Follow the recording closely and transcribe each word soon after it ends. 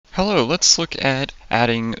Hello, let's look at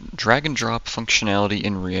adding drag and drop functionality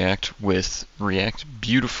in React with React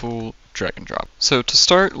Beautiful drag and drop. So to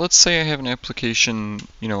start, let's say I have an application,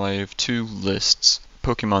 I have two lists,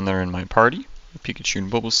 Pokemon that are in my party, Pikachu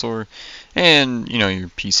and Bulbasaur, and, your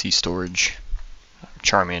PC storage,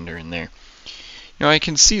 Charmander in there. I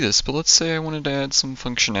can see this, but let's say I wanted to add some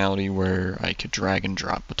functionality where I could drag and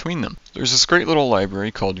drop between them. There's this great little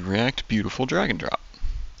library called react-beautiful-drag and drop.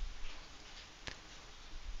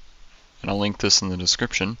 And I'll link this in the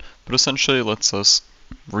description, but essentially it lets us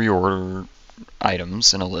reorder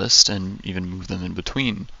items in a list and even move them in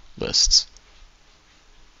between lists.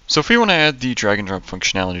 So if we want to add the drag and drop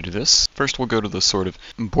functionality to this, first we'll go to the sort of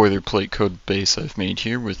boilerplate code base I've made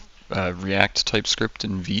here with React, TypeScript,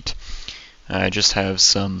 and Vite. I just have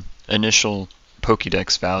some initial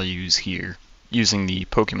Pokédex values here using the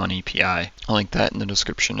Pokemon API. I'll link that in the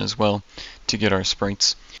description as well to get our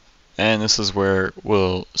sprites. And this is where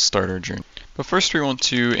we'll start our journey. But first we want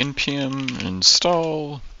to npm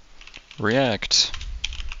install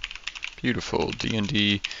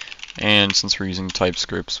react-beautiful-dnd, and since we're using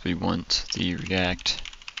TypeScripts, we want the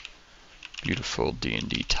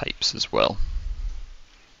react-beautiful-dnd types as well.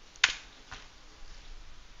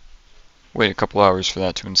 Wait a couple hours for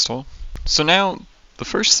that to install. So now the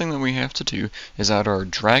first thing that we have to do is add our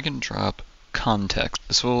drag and drop context.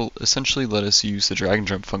 This will essentially let us use the drag and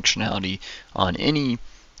drop functionality on any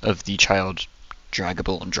of the child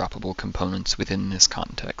draggable and droppable components within this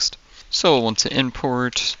context. So we'll want to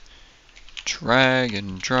import drag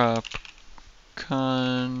and drop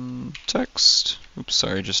context.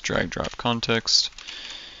 Just drag drop context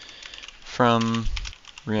from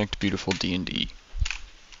react-beautiful-dnd.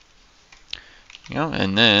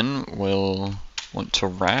 And then we'll want to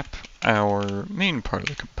wrap our main part of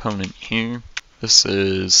the component here. This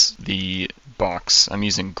is the box. I'm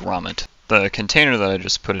using grommet. The container that I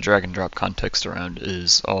just put a drag and drop context around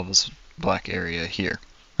is all of this black area here.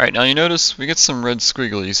 Alright, now you notice we get some red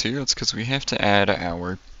squigglies here. That's because we have to add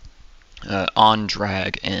our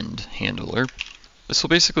onDragEnd handler. This will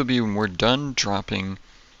basically be when we're done dropping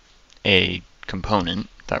a component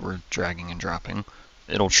that we're dragging and dropping,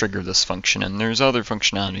 it'll trigger this function, and there's other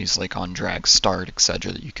functionalities like onDragStart,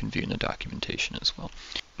 etc. that you can view in the documentation as well.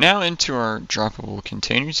 Now into our droppable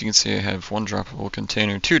containers. You can see I have one droppable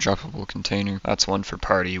container, two droppable container. That's one for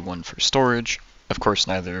party, one for storage. Of course,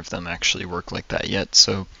 neither of them actually work like that yet,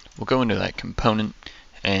 so we'll go into that component,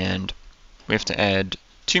 and we have to add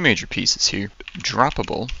two major pieces here,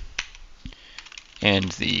 droppable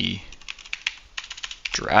and the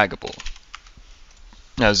draggable.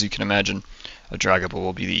 Now, as you can imagine, a draggable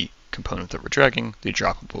will be the component that we're dragging, the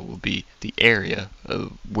droppable will be the area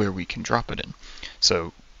of where we can drop it in.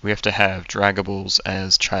 So we have to have draggables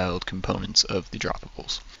as child components of the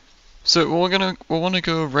droppables. So we'll want to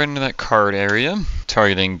go right into that card area,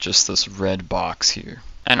 targeting just this red box here.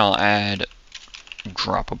 And I'll add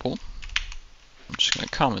droppable. I'm just going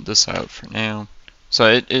to comment this out for now. So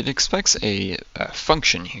it expects a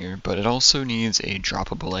function here, but it also needs a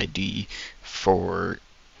droppable ID for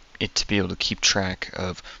it to be able to keep track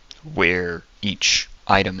of where each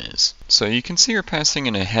item is. So you can see we're passing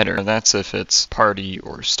in a header. That's if it's party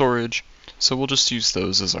or storage. So we'll just use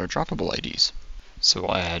those as our droppable IDs. So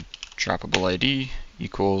we'll add droppable ID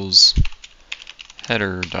equals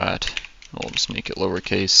header dot, we'll just make it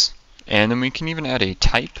lowercase. And then we can even add a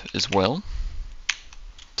type as well.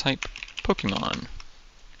 Type Pokemon.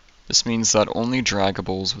 This means that only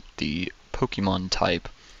draggables with the Pokemon type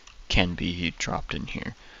can be dropped in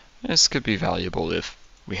here. This could be valuable if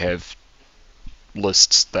we have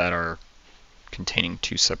lists that are containing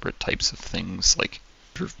two separate types of things, like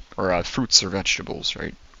fruits or vegetables,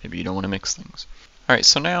 right? Maybe you don't want to mix things. Alright,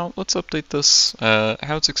 so now let's update this,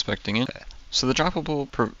 how it's expecting it. So the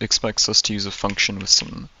droppable expects us to use a function with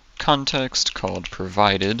some context called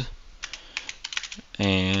provided,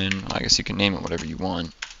 and I guess you can name it whatever you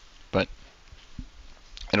want, but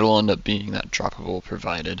it'll end up being that droppable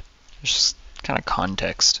provided. It's just kind of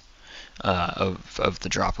context of the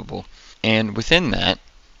droppable. And within that,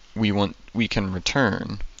 we can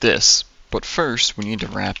return this, but first we need to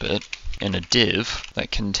wrap it in a div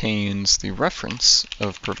that contains the reference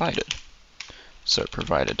of provided. So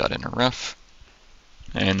provided.innerref,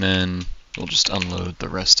 and then we'll just unload the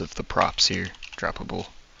rest of the props here, droppable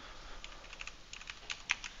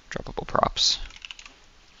props.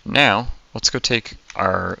 Now let's go take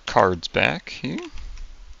our cards back here,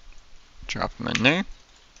 drop them in there.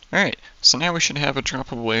 Alright, so now we should have a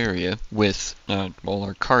droppable area with all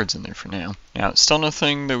our cards in there for now. Now, it's still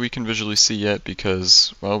nothing that we can visually see yet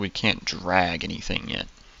because, well, we can't drag anything yet.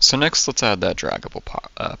 So next, let's add that draggable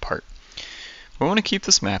part. We want to keep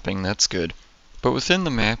this mapping, that's good. But within the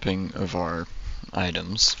mapping of our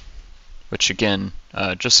items, which again,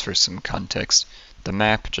 just for some context, the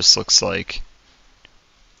map just looks like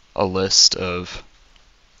a list of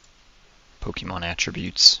Pokemon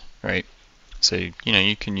attributes, right? So,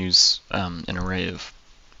 you can use an array of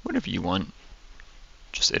whatever you want,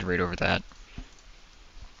 just iterate over that.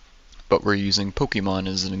 But we're using Pokemon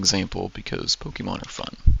as an example because Pokemon are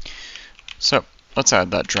fun. So, let's add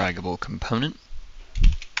that draggable component.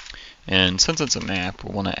 And since it's a map,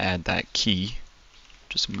 we'll want to add that key.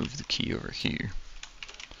 Just move the key over here.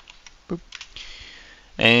 Boop.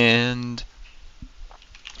 And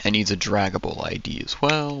it needs a draggable ID as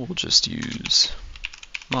well. We'll just use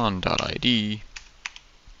mon.id,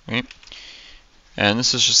 right? And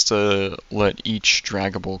this is just to let each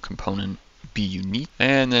draggable component be unique.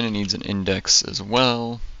 And then it needs an index as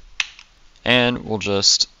well. And we'll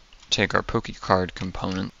just take our PokeCard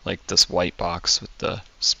component, like this white box with the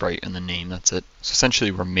sprite and the name, that's it. So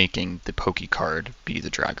essentially we're making the PokeCard be the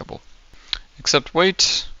draggable. Except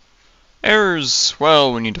wait, errors!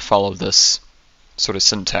 Well, we need to follow this sort of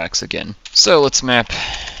syntax again. So let's map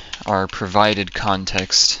our provided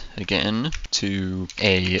context again to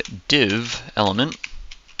a div element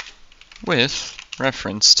with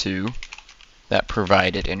reference to that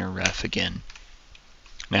provided inner ref again.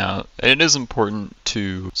 Now, it is important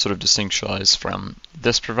to sort of distinguish from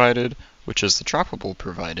this provided, which is the droppable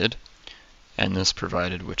provided, and this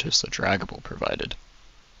provided, which is the draggable provided.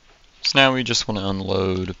 So now we just want to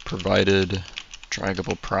unload provided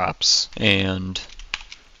draggable props and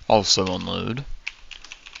also unload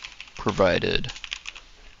provided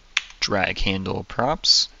drag handle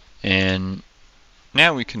props. And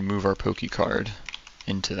now we can move our PokeCard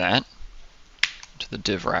into that, into the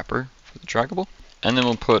div wrapper for the draggable. And then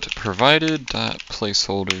we'll put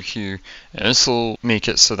provided.placeholder here, and this will make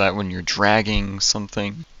it so that when you're dragging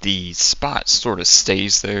something, the spot sort of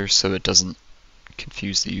stays there so it doesn't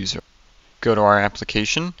confuse the user. Go to our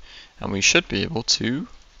application, and we should be able to...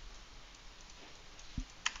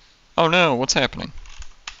 Oh no, what's happening?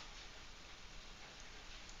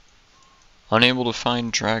 Unable to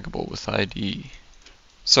find draggable with ID.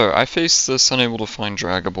 So I faced this unable to find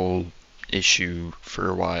draggable issue for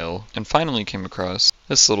a while, and finally came across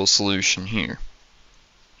this little solution here.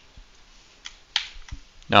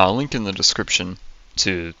 Now I'll link in the description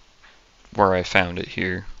to where I found it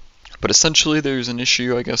here, but essentially there's an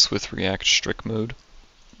issue, I guess, with React strict mode.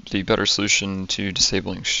 The better solution to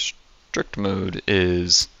disabling strict mode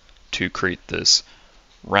is to create this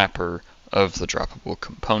wrapper of the droppable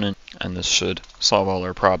component, and this should solve all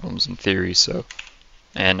our problems in theory.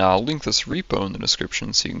 And I'll link this repo in the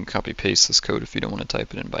description so you can copy paste this code if you don't want to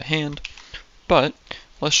type it in by hand. But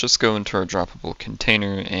let's just go into our droppable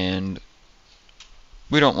container, and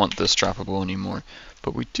we don't want this droppable anymore,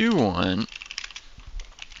 but we do want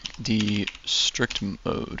the strict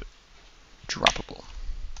mode droppable.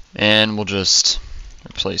 And we'll just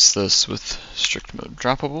replace this with strict mode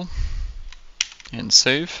droppable and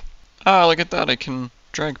save. Ah, look at that, I can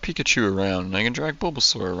drag Pikachu around and I can drag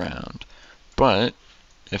Bulbasaur around. But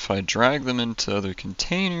if I drag them into other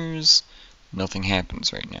containers, nothing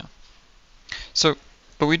happens right now.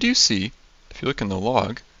 But we do see, if you look in the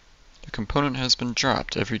log, the component has been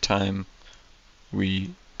dropped every time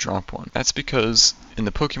we drop one. That's because in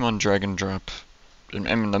the Pokemon drag and drop, the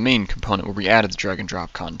main component where we added the drag and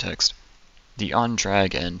drop context, the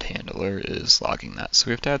onDrag end handler is logging that. So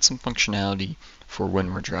we have to add some functionality for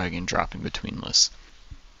when we're dragging and dropping between lists.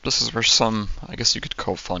 This is where some, I guess you could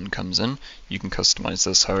call fun, comes in. You can customize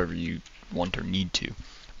this however you want or need to,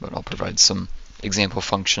 but I'll provide some example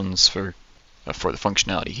functions for the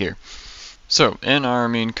functionality here. So in our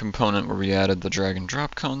main component where we added the drag and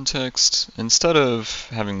drop context, instead of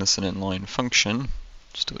having this an inline function,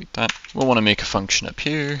 just delete that, we'll want to make a function up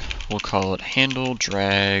here. We'll call it handle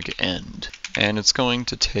drag end, and it's going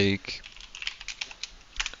to take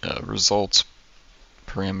a results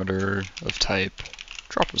parameter of type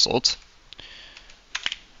drop result,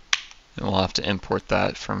 and we'll have to import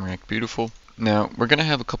that from react-beautiful. Now we're going to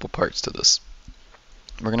have a couple parts to this.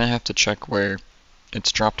 We're going to have to check where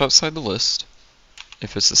it's dropped outside the list.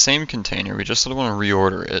 If it's the same container, we just want to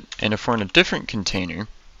reorder it, and if we're in a different container,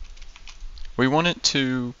 we want it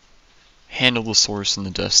to handle the source and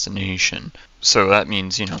the destination. So that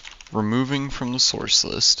means, removing from the source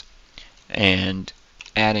list and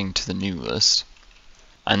adding to the new list.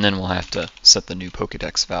 And then we'll have to set the new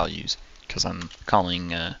Pokédex values, because I'm calling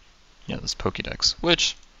this Pokédex,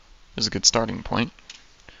 which is a good starting point.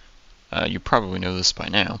 You probably know this by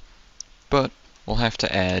now, but we'll have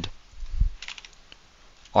to add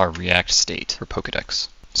our React state for Pokédex.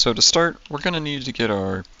 So to start, we're going to need to get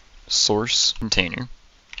our source container,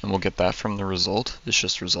 and we'll get that from the result. It's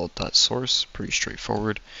just result.source, pretty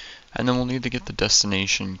straightforward. And then we'll need to get the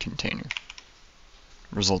destination container,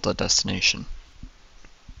 result.destination.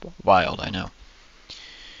 Wild, I know.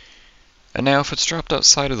 And now if it's dropped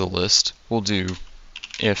outside of the list, we'll do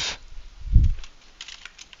if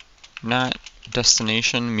not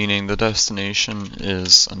destination, meaning the destination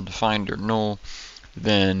is undefined or null,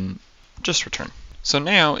 then just return. So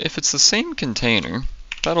now, if it's the same container,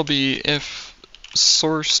 that'll be if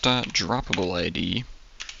source.droppableID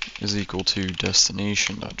is equal to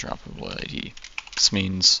destination.droppableID. This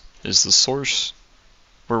means, is the source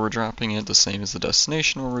where we're dropping it the same as the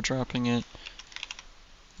destination where we're dropping it?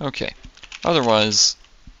 Okay. Otherwise,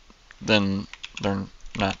 then they're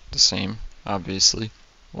not the same, obviously.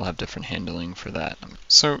 We'll have different handling for that.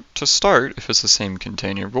 So to start, if it's the same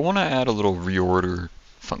container, we'll want to add a little reorder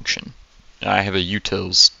function. I have a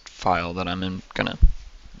utils file that I'm going to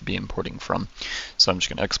be importing from. So I'm just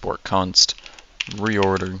going to export const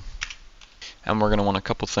reorder. And we're going to want a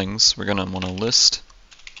couple things. We're going to want a list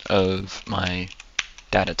of my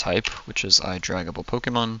data type, which is iDraggable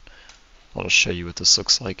Pokemon. I'll just show you what this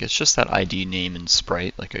looks like. It's just that ID name and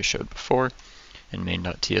sprite like I showed before in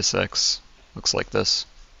main.tsx. Looks like this.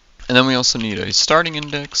 And then we also need a starting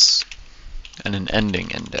index and an ending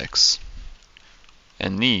index.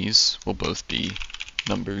 And these will both be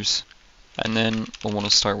numbers. And then we'll want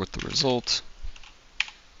to start with the result,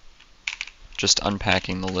 just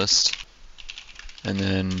unpacking the list. And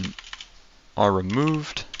then our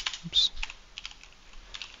removed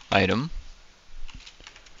item,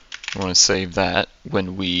 we want to save that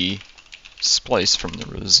when we splice from the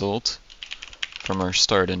result from our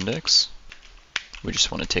start index. We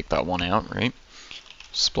just want to take that one out, right?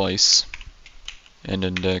 Splice end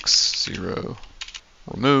index 0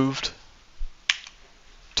 removed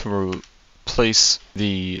to place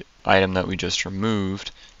the item that we just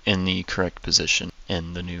removed in the correct position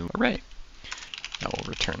in the new array. That will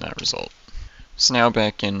return that result. So now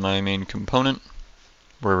back in my main component,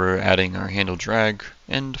 where we're adding our handle drag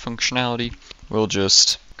end functionality, we'll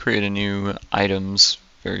just create a new items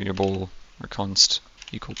variable or const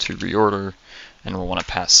equal to reorder, and we'll want to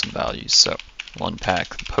pass some values. So we'll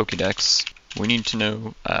unpack the Pokédex. We need to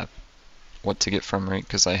know what to get from, right?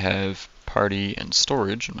 Because I have party and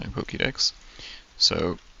storage in my Pokédex.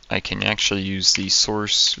 So I can actually use the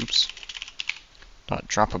source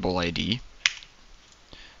 .droppableID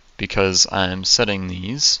because I'm setting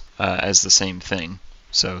these as the same thing.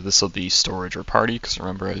 So this will be storage or party, because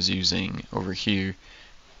remember I was using over here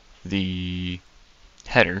the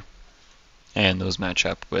header, and those match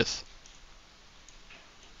up with.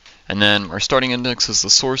 And then our starting index is the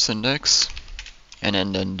source index, and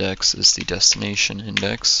end index is the destination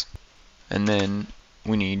index. And then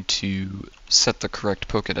we need to set the correct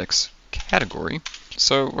Pokédex category.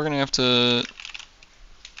 So we're going to have to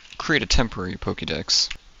create a temporary Pokédex.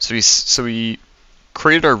 So we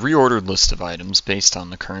created our reordered list of items based on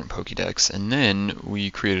the current Pokédex, and then we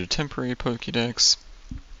created a temporary Pokédex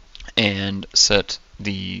and set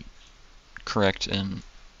the correct, and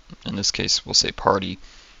in this case we'll say party,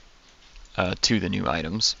 to the new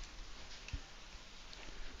items.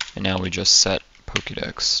 And now we just set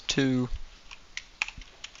Pokédex to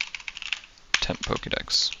temp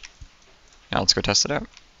Pokédex. Now let's go test it out.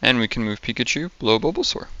 And we can move Pikachu below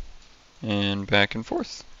Bulbasaur. And back and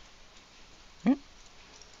forth. Okay.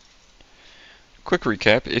 Quick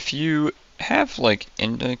recap, if you have like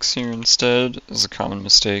index here instead, is a common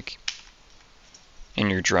mistake in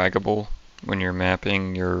your draggable when you're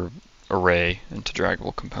mapping your array into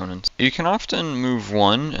draggable components. You can often move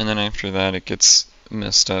one, and then after that it gets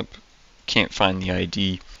messed up, can't find the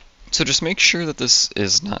ID. So just make sure that this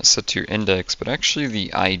is not set to your index, but actually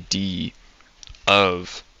the ID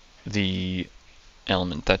of the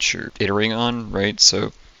element that you're iterating on, right?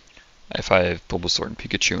 So if I have Bulbasaur and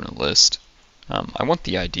Pikachu in a list, I want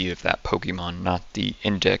the ID of that Pokemon, not the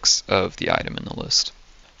index of the item in the list.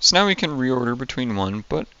 So now we can reorder between one,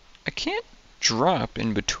 but I can't drop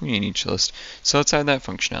in between each list, so let's add that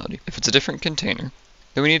functionality. If it's a different container,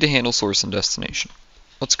 then we need to handle source and destination.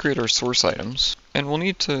 Let's create our source items, and we'll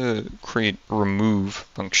need to create a remove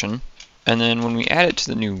function, and then when we add it to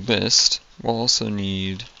the new list, we'll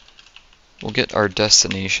get our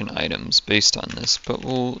destination items based on this, but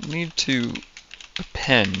we'll need to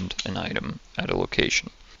append an item at a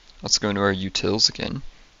location. Let's go into our utils again,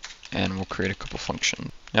 and we'll create a couple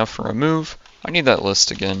functions. Now for remove, I need that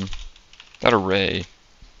list again, that array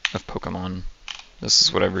of Pokemon. This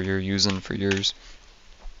is whatever you're using for yours.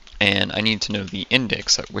 And I need to know the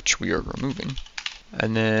index at which we are removing.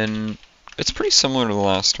 And then it's pretty similar to the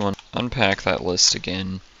last one. Unpack that list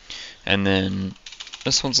again, and then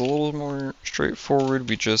this one's a little more straightforward.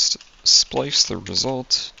 We just splice the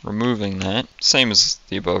result, removing that, same as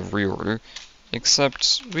the above reorder,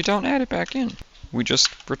 except we don't add it back in. We just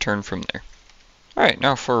return from there. Alright,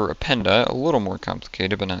 now for append-at, a little more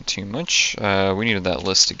complicated, but not too much. We needed that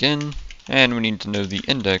list again, and we need to know the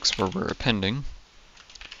index where we're appending,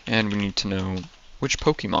 and we need to know which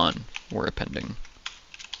Pokemon we're appending.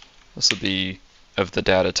 This will be of the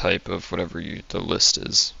data type of whatever the list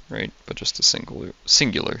is, right? But just a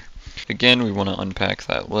singular. Again, we want to unpack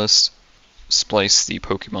that list, splice the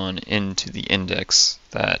Pokemon into the index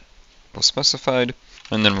that was specified,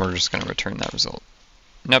 and then we're just going to return that result.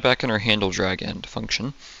 Now back in our handle drag end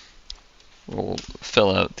function, we'll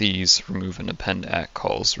fill out these remove and append at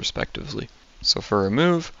calls respectively. So for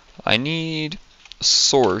remove, I need a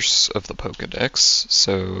source of the Pokedex,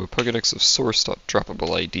 so Pokedex of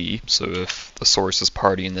source.droppable-id, so if the source is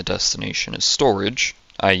party and the destination is storage,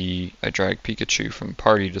 i.e. I drag Pikachu from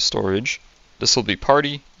party to storage, this will be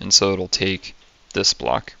party, and so it'll take this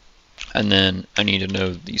block, and then I need to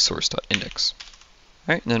know the source.index.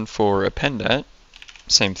 Alright, and then for append-at,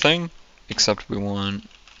 same thing, except we want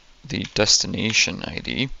the destination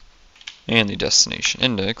ID and the destination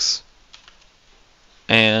index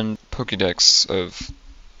and Pokédex of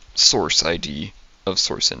source ID of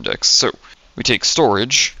source index. So we take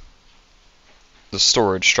storage, the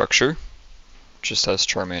storage structure, just has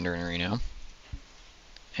Charmander in it right now,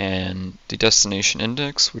 and the destination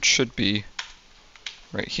index, which should be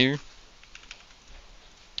right here,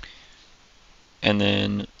 and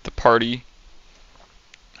then the party,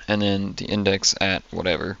 and then the index at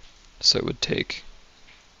whatever, so it would take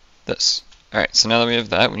this. Alright, so now that we have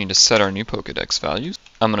that, we need to set our new Pokédex values.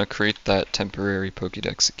 I'm going to create that temporary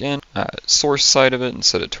Pokédex again, source side of it, and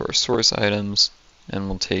set it to our source items, and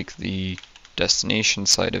we'll take the destination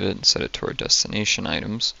side of it and set it to our destination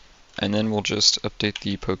items, and then we'll just update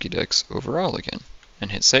the Pokédex overall again,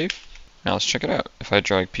 and hit save. Now let's check it out. If I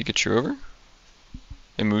drag Pikachu over,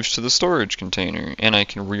 it moves to the storage container, and I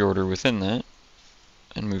can reorder within that,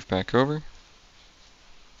 and move back over,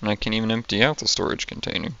 and I can even empty out the storage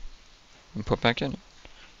container and put back in it.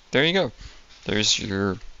 There you go. There's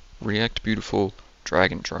your React Beautiful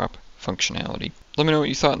drag and drop functionality. Let me know what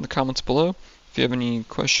you thought in the comments below. If you have any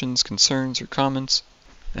questions, concerns, or comments,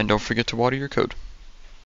 and don't forget to water your code.